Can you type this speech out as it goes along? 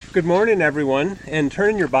Good morning, everyone, and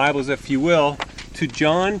turn your Bibles, if you will, to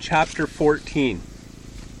John chapter 14.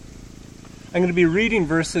 I'm going to be reading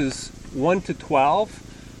verses 1 to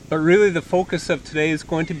 12, but really the focus of today is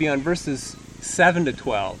going to be on verses 7 to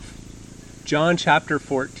 12. John chapter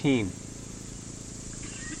 14.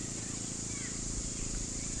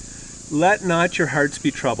 Let not your hearts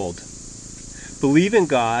be troubled. Believe in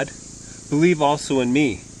God, believe also in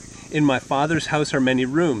me. In my Father's house are many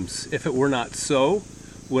rooms. If it were not so,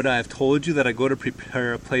 would I have told you that I go to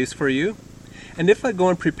prepare a place for you? And if I go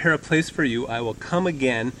and prepare a place for you, I will come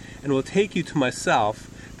again and will take you to myself,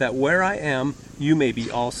 that where I am, you may be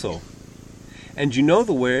also. And you know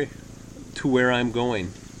the way to where I am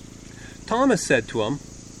going. Thomas said to him,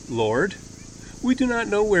 Lord, we do not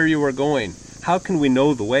know where you are going. How can we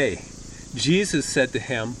know the way? Jesus said to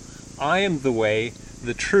him, I am the way,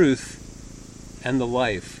 the truth, and the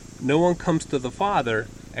life. No one comes to the Father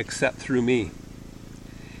except through me.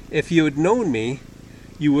 If you had known me,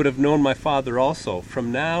 you would have known my Father also.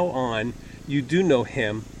 From now on, you do know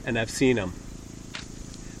him and have seen him.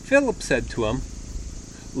 Philip said to him,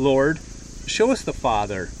 Lord, show us the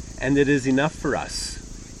Father, and it is enough for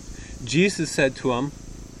us. Jesus said to him,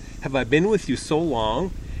 Have I been with you so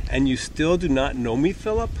long, and you still do not know me,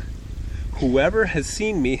 Philip? Whoever has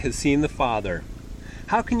seen me has seen the Father.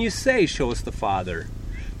 How can you say, Show us the Father?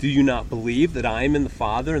 Do you not believe that I am in the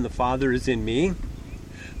Father, and the Father is in me?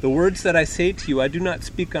 The words that I say to you, I do not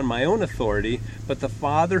speak on my own authority, but the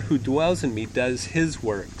Father who dwells in me does his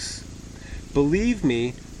works. Believe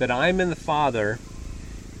me that I am in the Father,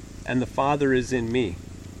 and the Father is in me.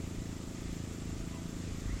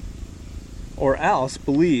 Or else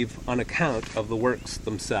believe on account of the works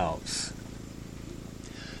themselves.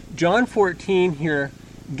 John 14 here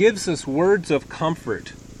gives us words of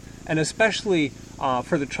comfort, and especially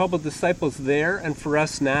for the troubled disciples there and for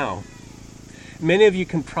us now. Many of you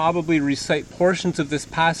can probably recite portions of this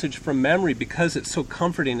passage from memory because it's so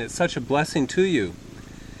comforting. It's such a blessing to you.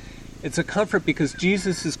 It's a comfort because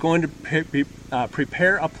Jesus is going to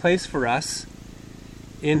prepare a place for us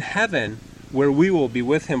in heaven where we will be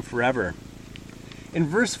with him forever. In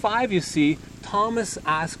verse 5, you see, Thomas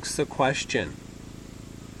asks a question.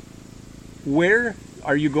 Where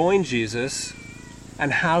are you going, Jesus?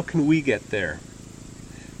 And how can we get there?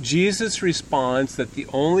 Jesus responds that the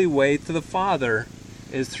only way to the Father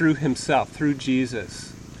is through himself, through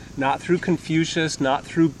Jesus. Not through Confucius, not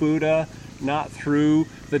through Buddha, not through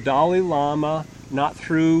the Dalai Lama, not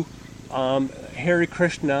through Hare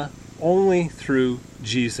Krishna, only through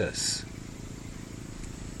Jesus.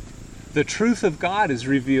 The truth of God is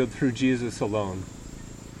revealed through Jesus alone.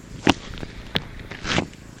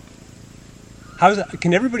 How's that?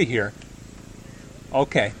 Can everybody hear?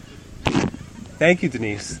 Okay. Thank you,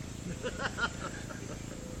 Denise.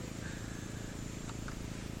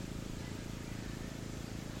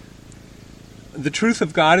 The truth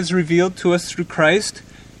of God is revealed to us through Christ.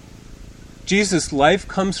 Jesus' life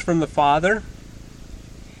comes from the Father,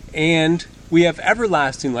 and we have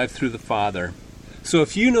everlasting life through the Father. So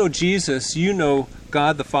if you know Jesus, you know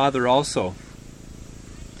God the Father also.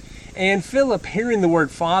 And Philip, hearing the word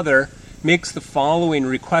Father, makes the following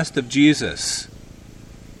request of Jesus.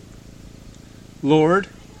 Lord,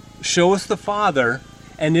 show us the Father,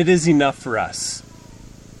 and it is enough for us.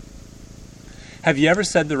 Have you ever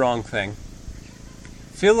said the wrong thing?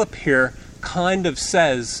 Philip here kind of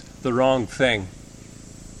says the wrong thing.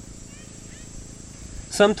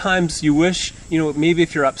 Sometimes you wish, maybe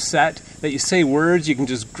if you're upset, that you say words, you can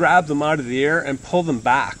just grab them out of the air and pull them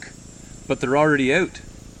back, but they're already out.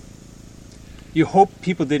 You hope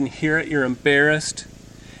people didn't hear it, you're embarrassed,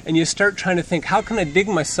 and you start trying to think, how can I dig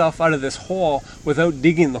myself out of this hole without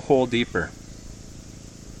digging the hole deeper?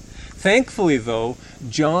 Thankfully, though,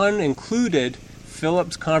 John included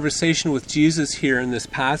Philip's conversation with Jesus here in this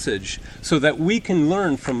passage so that we can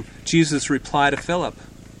learn from Jesus' reply to Philip.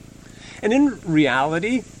 And in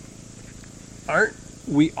reality, aren't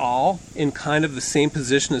we all in kind of the same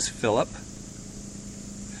position as Philip?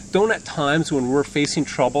 Don't at times when we're facing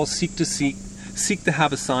trouble seek to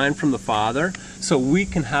have a sign from the Father so we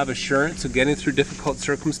can have assurance of getting through difficult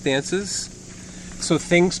circumstances, so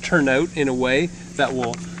things turn out in a way that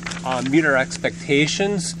will meet our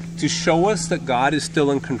expectations, to show us that God is still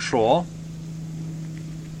in control?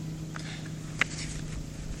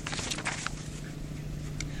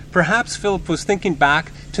 Perhaps Philip was thinking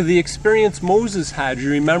back to the experience Moses had, you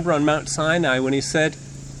remember, on Mount Sinai when he said,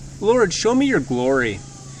 Lord, show me your glory.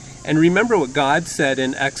 And remember what God said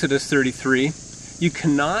in Exodus 33, you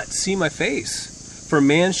cannot see my face, for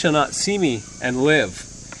man shall not see me and live.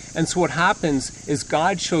 And so what happens is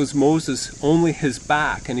God shows Moses only his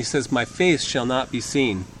back, and he says, my face shall not be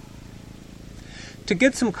seen. To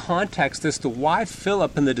get some context as to why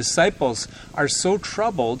Philip and the disciples are so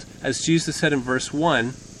troubled, as Jesus said in verse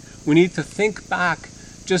 1, we need to think back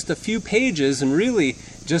just a few pages and really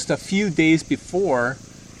just a few days before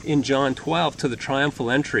in John 12 to the triumphal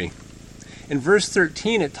entry. In verse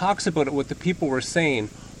 13, it talks about what the people were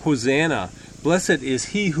saying, Hosanna, blessed is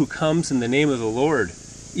he who comes in the name of the Lord,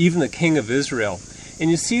 even the King of Israel. And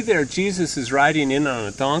you see there, Jesus is riding in on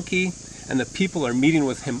a donkey, and the people are meeting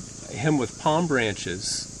with him with palm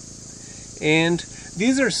branches. And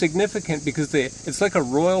these are significant because it's like a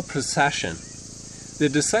royal procession. The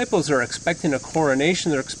disciples are expecting a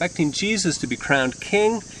coronation. They're expecting Jesus to be crowned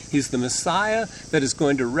king. He's the Messiah that is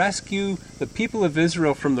going to rescue the people of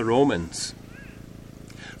Israel from the Romans.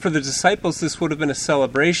 For the disciples, this would have been a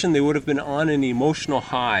celebration. They would have been on an emotional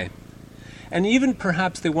high. And even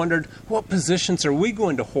perhaps they wondered, what positions are we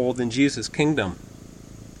going to hold in Jesus' kingdom?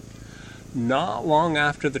 Not long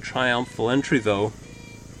after the triumphal entry, though,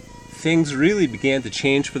 things really began to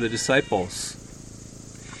change for the disciples.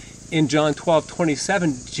 In John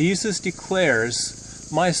 12:27, Jesus declares,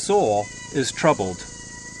 "My soul is troubled."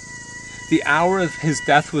 The hour of his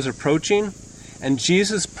death was approaching, and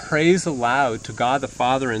Jesus prays aloud to God the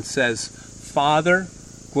Father and says, "Father,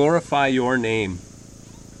 glorify your name."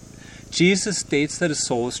 Jesus states that his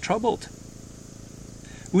soul is troubled.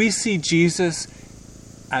 We see Jesus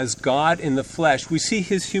as God in the flesh. We see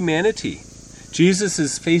his humanity. Jesus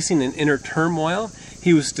is facing an inner turmoil.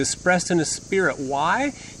 He was distressed in his spirit.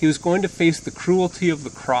 Why? He was going to face the cruelty of the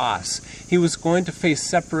cross. He was going to face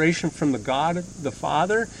separation from the God, the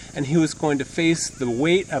Father, and he was going to face the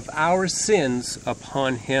weight of our sins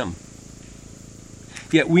upon him.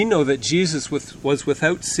 Yet we know that Jesus was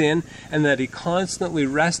without sin and that he constantly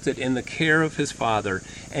rested in the care of his Father,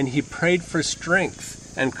 and he prayed for strength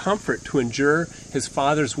and comfort to endure his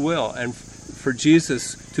Father's will and for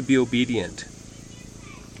Jesus to be obedient.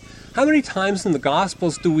 How many times in the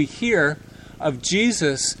Gospels do we hear of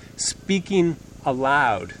Jesus speaking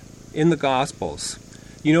aloud in the Gospels?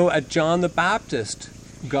 You know, at John the Baptist,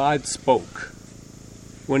 God spoke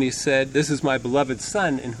when he said, "This is my beloved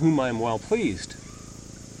Son in whom I am well pleased."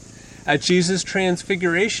 At Jesus'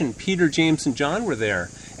 transfiguration, Peter, James, and John were there,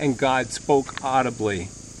 and God spoke audibly.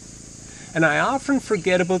 And I often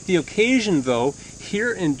forget about the occasion, though,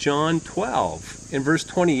 here in John 12, in verse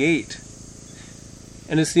 28.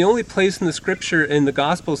 And it's the only place in the Scripture, in the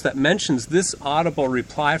Gospels, that mentions this audible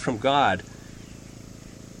reply from God.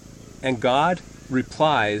 And God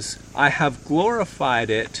replies, "I have glorified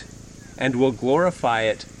it and will glorify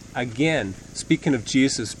it again," speaking of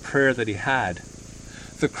Jesus' prayer that he had.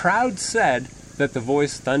 The crowd said that the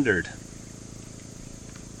voice thundered.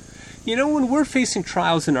 You know, when we're facing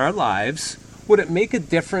trials in our lives, would it make a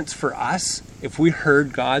difference for us if we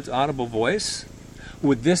heard God's audible voice?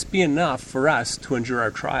 Would this be enough for us to endure our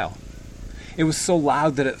trial? It was so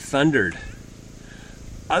loud that it thundered.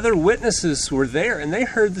 Other witnesses were there, and they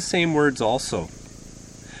heard the same words also.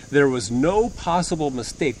 There was no possible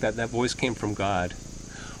mistake that that voice came from God.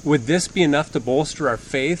 Would this be enough to bolster our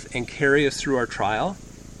faith and carry us through our trial?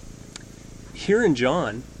 Here in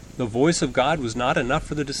John, the voice of God was not enough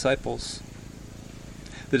for the disciples.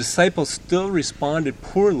 The disciples still responded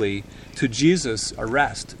poorly to Jesus'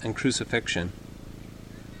 arrest and crucifixion.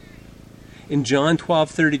 In John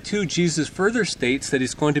 12:32, Jesus further states that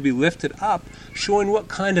he's going to be lifted up, showing what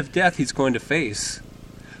kind of death he's going to face.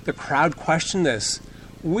 The crowd questioned this.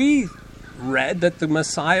 "We read that the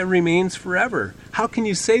Messiah remains forever. How can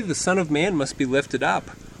you say the Son of Man must be lifted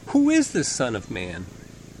up? Who is this Son of Man?"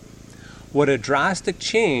 What a drastic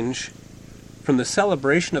change from the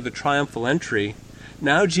celebration of the triumphal entry.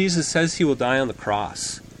 Now Jesus says he will die on the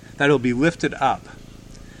cross, that he'll be lifted up.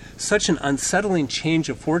 Such an unsettling change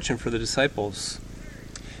of fortune for the disciples.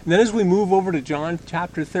 And then as we move over to John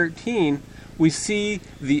chapter 13, we see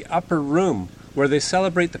the upper room where they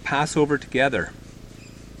celebrate the Passover together.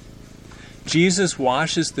 Jesus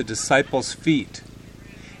washes the disciples' feet.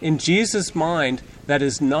 In Jesus' mind, that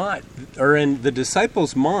is not, or in the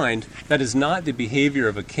disciples' mind, that is not the behavior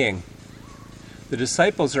of a king. The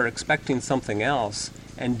disciples are expecting something else,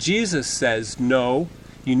 and Jesus says, no,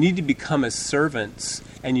 you need to become as servants,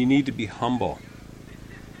 and you need to be humble.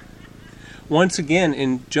 Once again,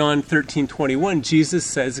 in John 13:21, Jesus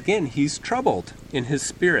says again, he's troubled in his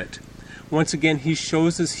spirit. Once again, he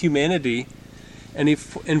shows his humanity, and he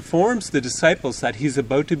informs the disciples that he's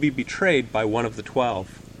about to be betrayed by one of the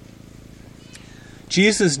 12.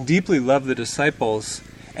 Jesus deeply loved the disciples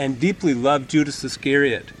and deeply loved Judas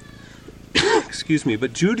Iscariot.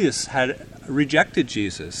 But Judas had rejected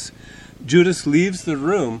Jesus. Judas leaves the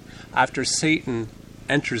room after Satan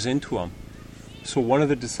enters into him. So one of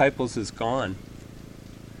the disciples is gone.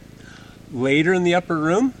 Later in the upper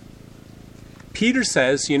room, Peter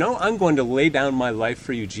says, I'm going to lay down my life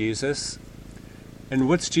for you, Jesus. And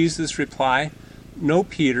what's Jesus' reply? No,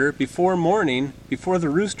 Peter, before morning, before the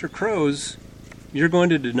rooster crows, you're going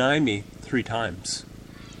to deny me 3 times.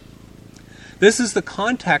 This is the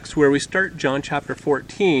context where we start John chapter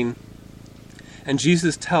 14, and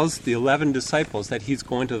Jesus tells the 11 disciples that he's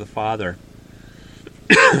going to the Father.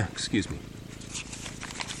 Excuse me.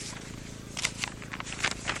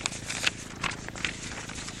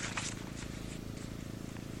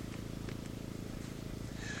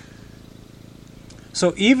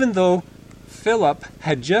 So even though Philip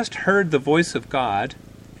had just heard the voice of God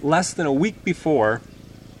less than a week before,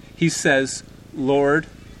 he says, Lord,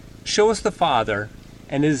 show us the Father,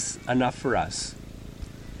 and it is enough for us.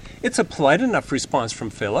 It's a polite enough response from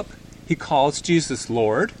Philip. He calls Jesus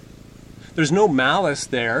Lord. There's no malice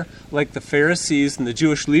there like the Pharisees and the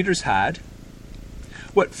Jewish leaders had.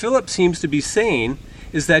 What Philip seems to be saying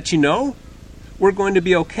is that, we're going to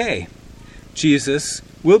be okay. Jesus,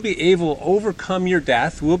 we'll be able to overcome your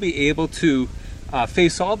death. We'll be able to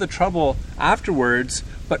face all the trouble afterwards,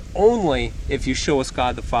 but only if you show us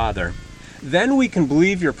God the Father. Then we can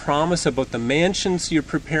believe your promise about the mansions you're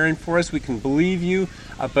preparing for us. We can believe you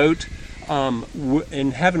about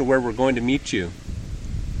in heaven where we're going to meet you.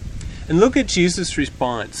 And look at Jesus'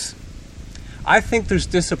 response. I think there's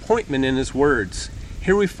disappointment in his words.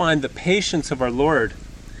 Here we find the patience of our Lord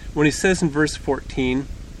when he says in verse 14,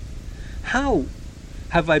 How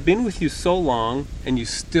have I been with you so long, and you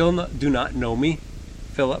still do not know me,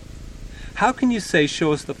 Philip? How can you say,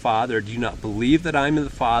 show us the Father? Do you not believe that I am in the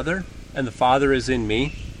Father, and the Father is in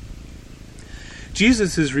me?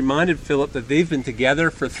 Jesus has reminded Philip that they've been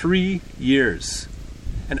together for 3 years,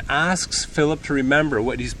 and asks Philip to remember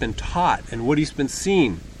what he's been taught and what he's been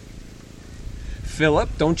seeing.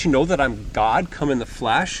 Philip, don't you know that I'm God come in the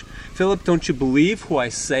flesh? Philip, don't you believe who I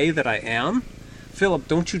say that I am? Philip,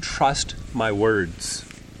 don't you trust my words?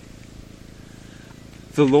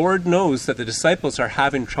 The Lord knows that the disciples are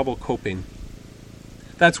having trouble coping.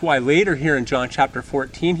 That's why later here in John chapter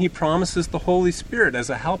 14, he promises the Holy Spirit as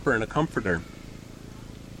a helper and a comforter.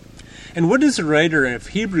 And what does the writer of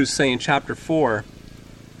Hebrews say in chapter 4?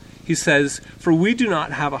 He says, For we do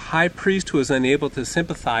not have a high priest who is unable to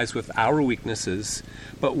sympathize with our weaknesses,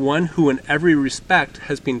 but one who in every respect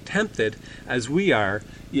has been tempted as we are,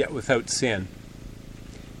 yet without sin.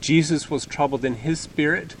 Jesus was troubled in his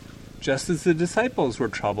spirit, just as the disciples were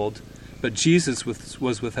troubled, but Jesus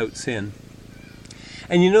was without sin.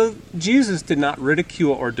 And Jesus did not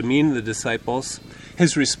ridicule or demean the disciples.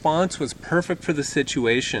 His response was perfect for the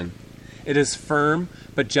situation. It is firm,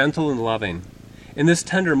 but gentle and loving. In this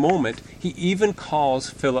tender moment, he even calls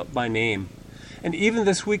Philip by name. And even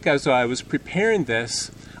this week as I was preparing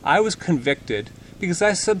this, I was convicted because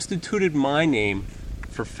I substituted my name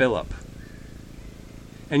for Philip.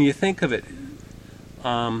 And you think of it,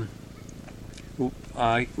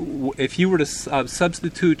 if you were to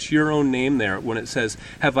substitute your own name there when it says,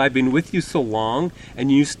 have I been with you so long and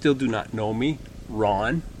you still do not know me,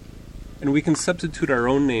 Ron? And we can substitute our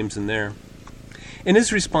own names in there. In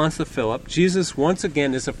his response to Philip, Jesus once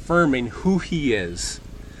again is affirming who he is.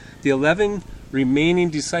 The 11 remaining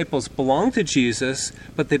disciples belong to Jesus,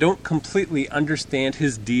 but they don't completely understand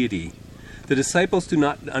his deity. The disciples do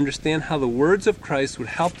not understand how the words of Christ would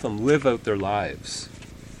help them live out their lives.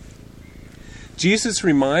 Jesus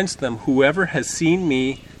reminds them, whoever has seen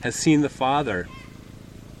me has seen the Father.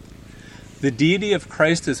 The deity of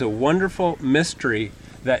Christ is a wonderful mystery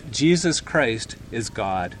that Jesus Christ is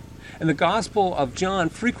God. And the Gospel of John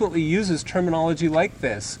frequently uses terminology like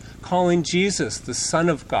this, calling Jesus the Son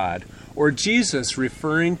of God, or Jesus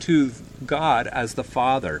referring to God as the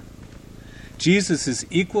Father. Jesus is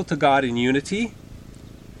equal to God in unity,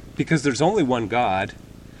 because there's only one God,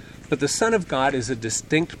 but the Son of God is a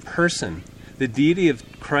distinct person. The deity of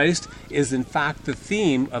Christ is in fact the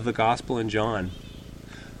theme of the Gospel in John.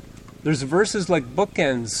 There's verses like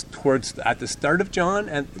bookends at the start of John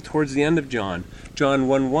and towards the end of John. John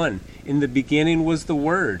 1:1, in the beginning was the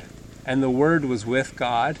Word, and the Word was with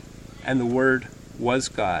God, and the Word was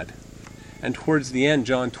God. And towards the end,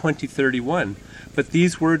 John 20:31, but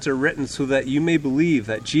these words are written so that you may believe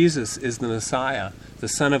that Jesus is the Messiah, the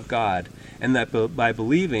Son of God, and that by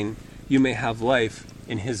believing you may have life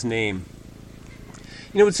in his name.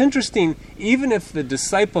 It's interesting, even if the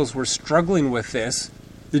disciples were struggling with this,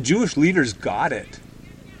 the Jewish leaders got it.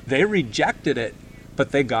 They rejected it,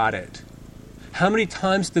 but they got it. How many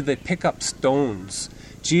times did they pick up stones?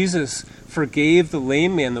 Jesus forgave the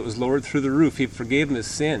lame man that was lowered through the roof. He forgave him his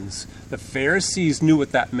sins. The Pharisees knew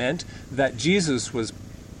what that meant, that Jesus was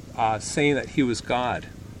saying that he was God.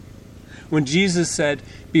 When Jesus said,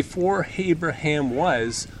 "Before Abraham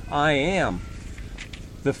was, I am,"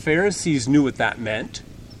 the Pharisees knew what that meant.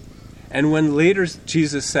 And when later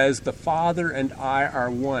Jesus says, "The Father and I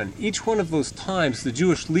are one," each one of those times the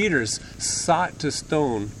Jewish leaders sought to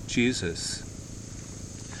stone Jesus.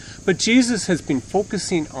 But Jesus has been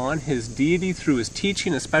focusing on his deity through his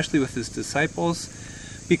teaching, especially with his disciples,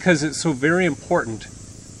 because it's so very important.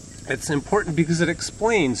 It's important because it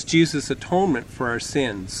explains Jesus' atonement for our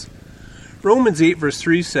sins. Romans 8 verse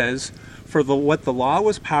 3 says, "For what the law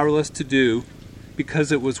was powerless to do,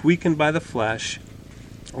 because it was weakened by the flesh,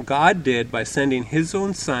 God did by sending his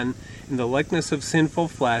own Son in the likeness of sinful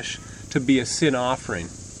flesh to be a sin offering.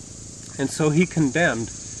 And so he condemned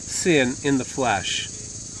sin in the flesh."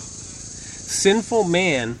 Sinful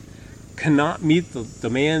man cannot meet the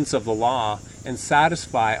demands of the law and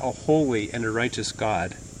satisfy a holy and a righteous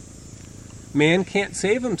God. Man can't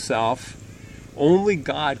save himself. Only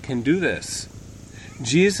God can do this.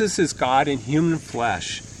 Jesus is God in human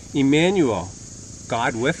flesh, Emmanuel,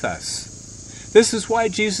 God with us. This is why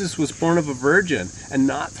Jesus was born of a virgin and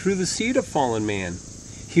not through the seed of fallen man.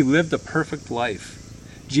 He lived a perfect life.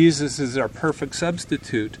 Jesus is our perfect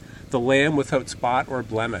substitute, the Lamb without spot or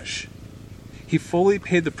blemish. He fully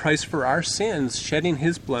paid the price for our sins, shedding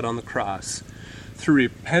his blood on the cross. Through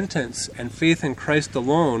repentance and faith in Christ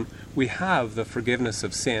alone, we have the forgiveness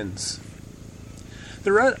of sins.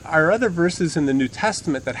 There are other verses in the New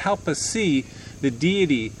Testament that help us see the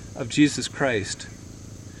deity of Jesus Christ.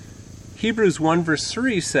 Hebrews 1 verse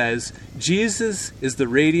 3 says, "Jesus is the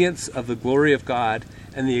radiance of the glory of God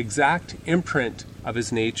and the exact imprint of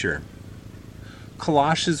his nature."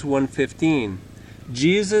 Colossians 1:15,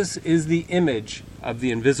 "Jesus is the image of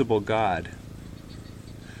the invisible God."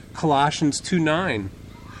 Colossians 2:9,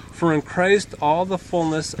 "For in Christ all the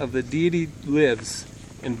fullness of the deity lives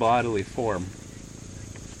in bodily form."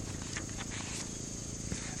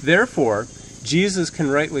 Therefore, Jesus can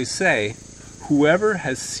rightly say, "Whoever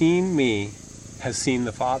has seen me has seen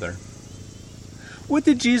the Father." What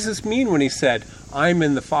did Jesus mean when he said, "I'm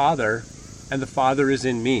in the Father and the Father is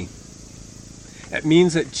in me"? It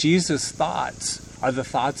means that Jesus' thoughts are the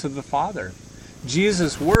thoughts of the Father.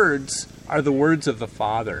 Jesus' words are the words of the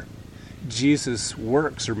Father. Jesus'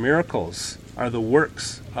 works or miracles are the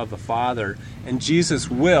works of the Father. And Jesus'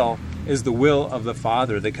 will is the will of the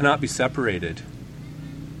Father. They cannot be separated.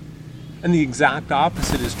 And the exact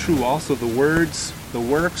opposite is true also. The words, the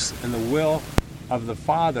works, and the will of the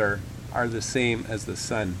Father are the same as the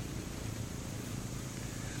Son.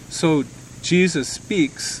 So Jesus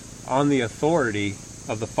speaks on the authority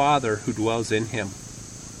of the Father who dwells in him.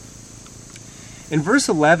 In verse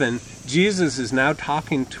 11, Jesus is now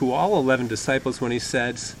talking to all 11 disciples when he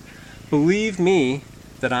says, "Believe me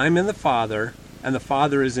that I'm in the Father and the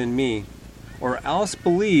Father is in me, or else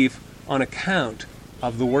believe on account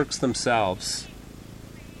of the works themselves."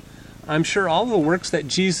 I'm sure all the works that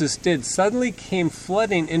Jesus did suddenly came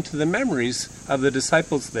flooding into the memories of the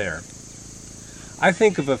disciples there. I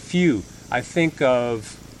think of a few. I think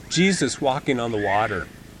of Jesus walking on the water.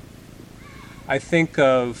 I think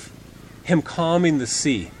of him calming the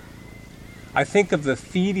sea. I think of the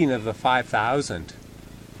feeding of the 5,000.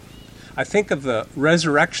 I think of the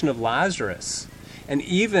resurrection of Lazarus. And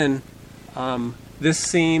even this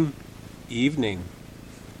same evening,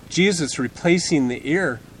 Jesus replacing the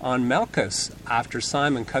ear on Malchus after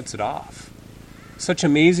Simon cuts it off. Such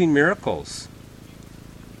amazing miracles.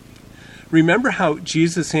 Remember how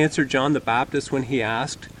Jesus answered John the Baptist when he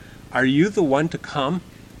asked, "Are you the one to come,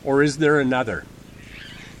 or is there another?"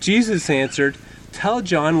 Jesus answered, "Tell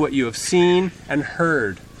John what you have seen and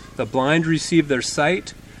heard. The blind receive their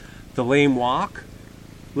sight, the lame walk,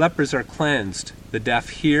 lepers are cleansed, the deaf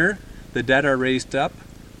hear, the dead are raised up,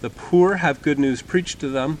 the poor have good news preached to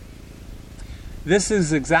them." This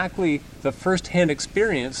is exactly the first-hand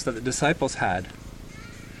experience that the disciples had.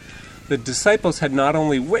 The disciples had not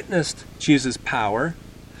only witnessed Jesus' power,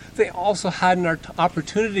 they also had an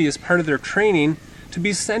opportunity as part of their training to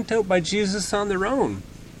be sent out by Jesus on their own.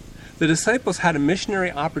 The disciples had a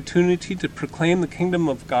missionary opportunity to proclaim the kingdom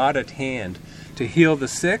of God at hand, to heal the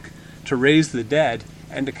sick, to raise the dead,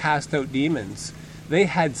 and to cast out demons. They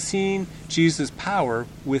had seen Jesus' power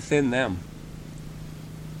within them.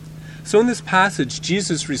 So in this passage,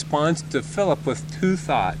 Jesus responds to Philip with two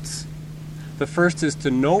thoughts. The first is to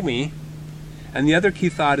know me, and the other key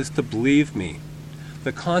thought is to believe me.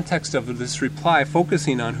 The context of this reply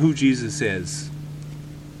focusing on who Jesus is.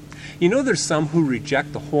 You know, there's some who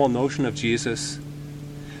reject the whole notion of Jesus.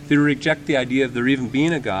 They reject the idea of there even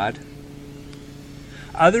being a God.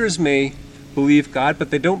 Others may believe God, but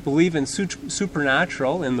they don't believe in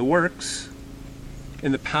supernatural, in the works.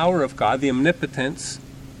 in the power of God, the omnipotence.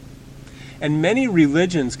 And many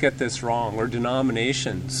religions get this wrong, or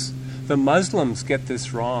denominations. The Muslims get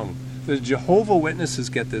this wrong. The Jehovah's Witnesses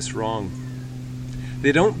get this wrong.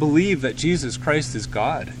 They don't believe that Jesus Christ is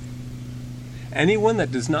God. Anyone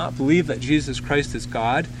that does not believe that Jesus Christ is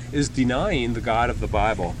God is denying the God of the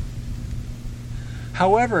Bible.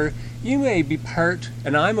 However, you may be part,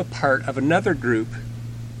 and I'm a part of another group,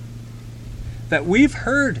 that we've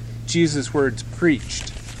heard Jesus' words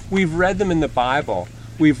preached. We've read them in the Bible.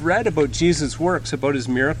 We've read about Jesus' works, about his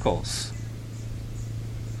miracles.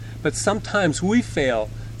 But sometimes we fail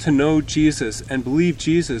to know Jesus and believe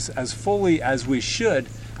Jesus as fully as we should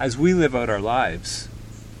as we live out our lives.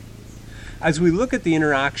 As we look at the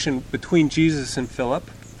interaction between Jesus and Philip,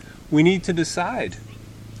 we need to decide,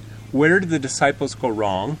 where did the disciples go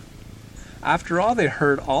wrong? After all, they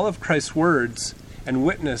heard all of Christ's words and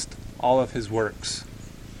witnessed all of his works.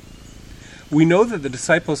 We know that the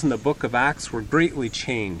disciples in the book of Acts were greatly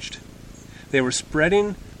changed. They were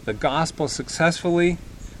spreading the gospel successfully.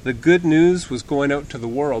 The good news was going out to the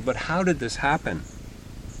world. But how did this happen?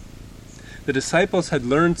 The disciples had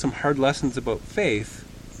learned some hard lessons about faith.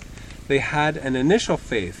 They had an initial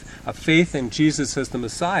faith, a faith in Jesus as the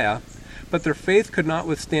Messiah, but their faith could not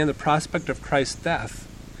withstand the prospect of Christ's death.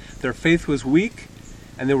 Their faith was weak,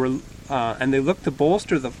 and they looked to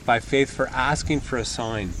bolster by faith for asking for a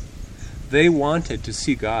sign. They wanted to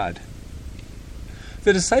see God.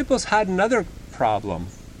 The disciples had another problem: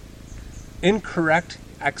 incorrect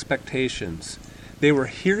expectations. They were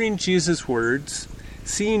hearing Jesus' words,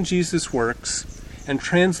 seeing Jesus' works, and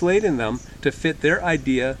translating them to fit their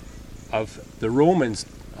idea of the Romans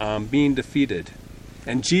being defeated,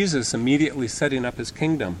 and Jesus immediately setting up his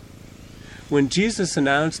kingdom. When Jesus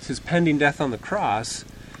announced his pending death on the cross,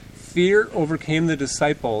 fear overcame the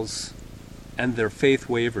disciples and their faith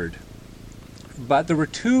wavered. But there were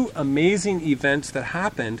two amazing events that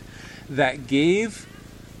happened that gave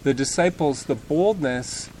the disciples the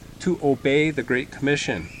boldness to obey the Great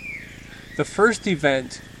Commission. The first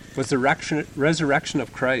event was the resurrection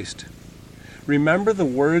of Christ. Remember the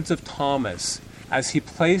words of Thomas as he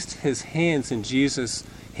placed his hands in Jesus'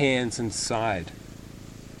 hands and side.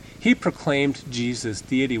 He proclaimed Jesus'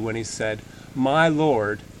 deity when he said, "My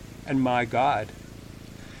Lord and my God."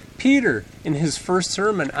 Peter, in his first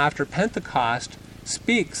sermon after Pentecost,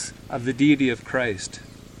 speaks of the deity of Christ.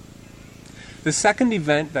 The second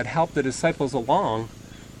event that helped the disciples along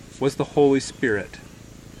was the Holy Spirit.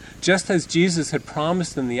 Just as Jesus had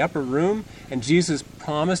promised in the upper room, and Jesus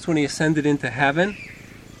promised when he ascended into heaven,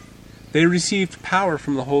 they received power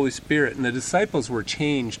from the Holy Spirit, and the disciples were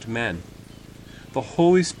changed men. The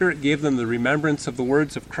Holy Spirit gave them the remembrance of the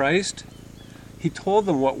words of Christ. He told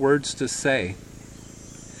them what words to say.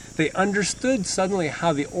 They understood suddenly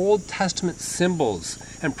how the Old Testament symbols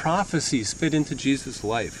and prophecies fit into Jesus'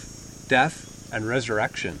 life, death, and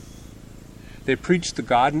resurrection. They preached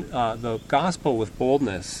the gospel with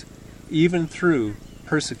boldness, even through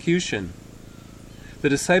persecution. The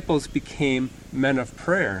disciples became men of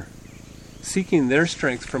prayer, seeking their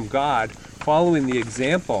strength from God, following the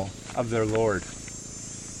example of their Lord.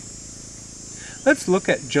 Let's look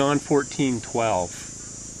at John 14:12.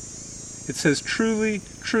 It says, "Truly,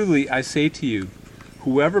 truly, I say to you,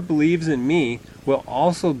 whoever believes in me will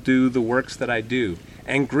also do the works that I do,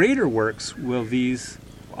 and greater works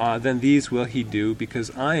than these will he do,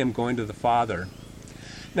 because I am going to the Father."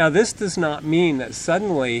 Now, this does not mean that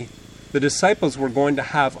suddenly the disciples were going to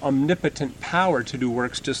have omnipotent power to do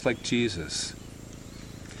works just like Jesus.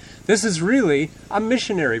 This is really a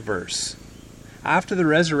missionary verse. After the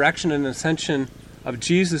resurrection and ascension of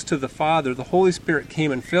Jesus to the Father, the Holy Spirit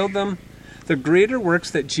came and filled them. The greater works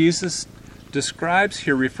that Jesus describes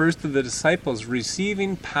here refers to the disciples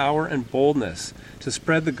receiving power and boldness to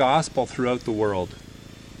spread the gospel throughout the world.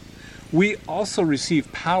 We also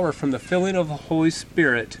receive power from the filling of the Holy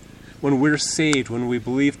Spirit when we're saved, when we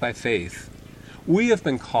believe by faith. We have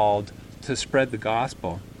been called to spread the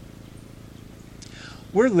gospel.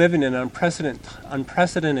 We're living in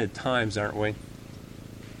unprecedented times, aren't we?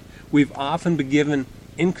 We've often been given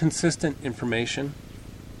inconsistent information.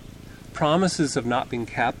 Promises have not been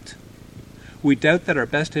kept. We doubt that our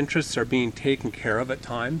best interests are being taken care of at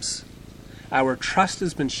times. Our trust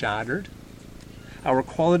has been shattered. Our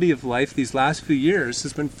quality of life these last few years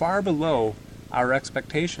has been far below our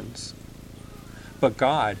expectations. But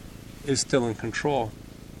God is still in control.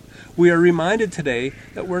 We are reminded today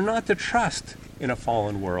that we're not to trust in a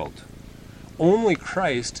fallen world. Only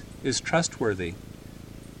Christ is trustworthy.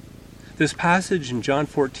 This passage in John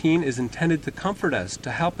 14 is intended to comfort us,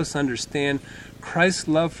 to help us understand Christ's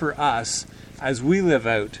love for us as we live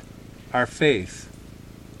out our faith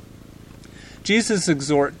Jesus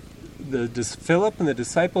exhorts Philip and the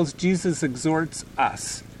disciples. Jesus exhorts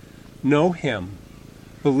us. Know him.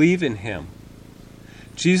 Believe in him.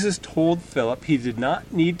 Jesus told Philip he did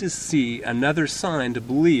not need to see another sign to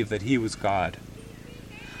believe that he was God.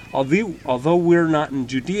 Although we're not in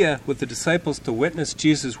Judea with the disciples to witness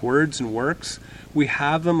Jesus' words and works, we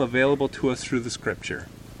have them available to us through the Scripture.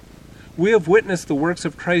 We have witnessed the works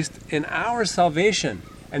of Christ in our salvation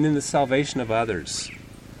and in the salvation of others.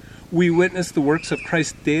 We witness the works of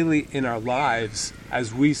Christ daily in our lives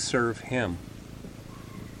as we serve him.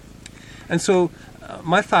 And so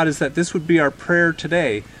my thought is that this would be our prayer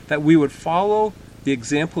today, that we would follow the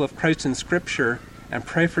example of Christ in Scripture and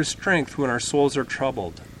pray for strength when our souls are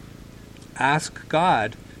troubled. Ask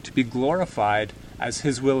God to be glorified as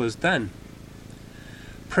his will is done.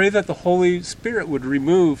 Pray that the Holy Spirit would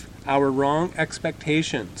remove our wrong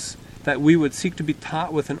expectations, that we would seek to be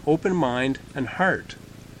taught with an open mind and heart.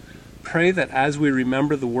 Pray that as we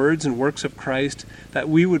remember the words and works of Christ, that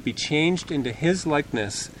we would be changed into his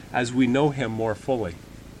likeness as we know him more fully.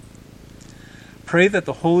 Pray that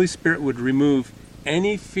the Holy Spirit would remove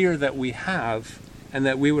any fear that we have, and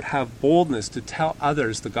that we would have boldness to tell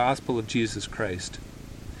others the gospel of Jesus Christ.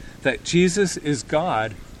 That Jesus is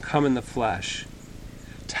God come in the flesh.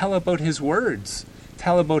 Tell about his words.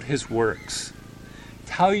 Tell about his works.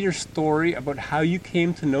 Tell your story about how you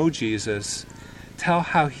came to know Jesus. Tell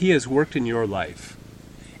how he has worked in your life.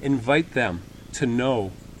 Invite them to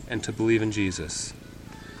know and to believe in Jesus.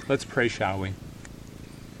 Let's pray, shall we?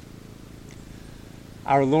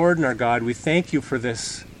 Our Lord and our God, we thank you for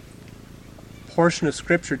this portion of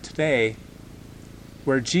Scripture today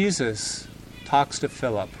where Jesus talks to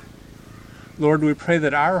Philip. Lord, we pray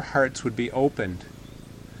that our hearts would be opened,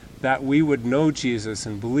 that we would know Jesus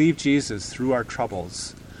and believe Jesus through our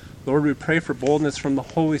troubles. Lord, we pray for boldness from the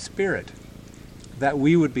Holy Spirit, that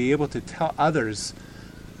we would be able to tell others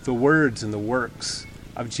the words and the works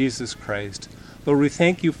of Jesus Christ. Lord, we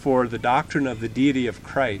thank you for the doctrine of the deity of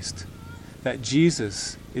Christ, that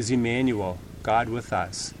Jesus is Emmanuel, God with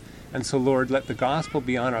us. And so, Lord, let the gospel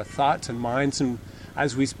be on our thoughts and minds and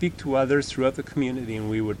as we speak to others throughout the community. And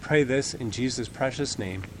we would pray this in Jesus' precious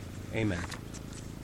name. Amen.